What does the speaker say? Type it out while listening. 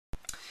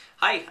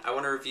Hi, I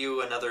want to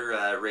review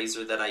another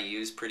razor that I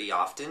use pretty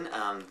often.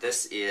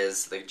 This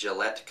is the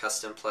Gillette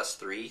Custom Plus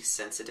 3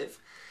 Sensitive,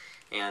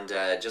 and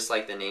just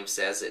like the name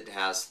says, it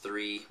has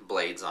three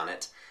blades on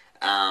it.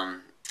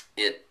 Um,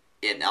 it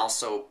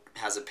also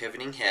has a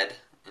pivoting head,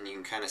 and you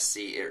can kind of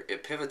see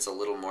it pivots a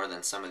little more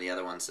than some of the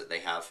other ones that they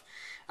have,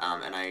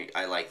 and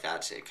I like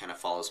that. It kind of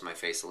follows my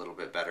face a little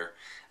bit better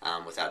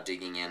without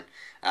digging in.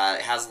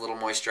 It has a little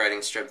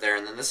moisturizing strip there,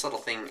 and then this little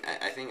thing,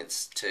 I think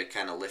it's to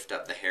kind of lift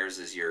up the hairs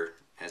as you're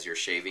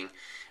shaving.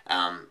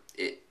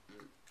 It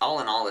all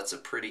in all, it's a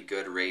pretty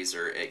good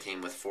razor. It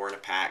came with 4 in a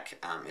pack.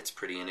 It's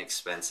pretty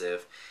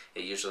inexpensive.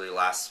 It usually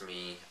lasts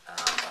me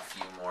a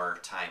few more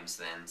times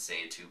than,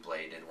 say, a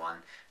two-bladed one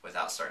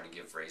without starting to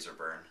give razor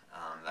burn,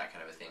 that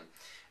kind of a thing.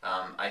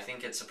 I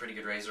think it's a pretty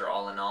good razor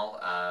all in all.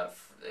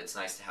 It's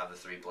nice to have the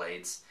 3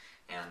 blades,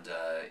 and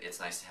it's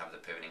nice to have the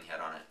pivoting head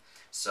on it.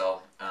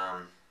 So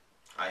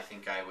I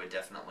think I would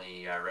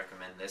definitely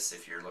recommend this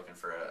if you're looking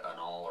for an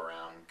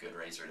all-around good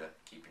razor to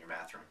keep in your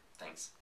bathroom. Thanks.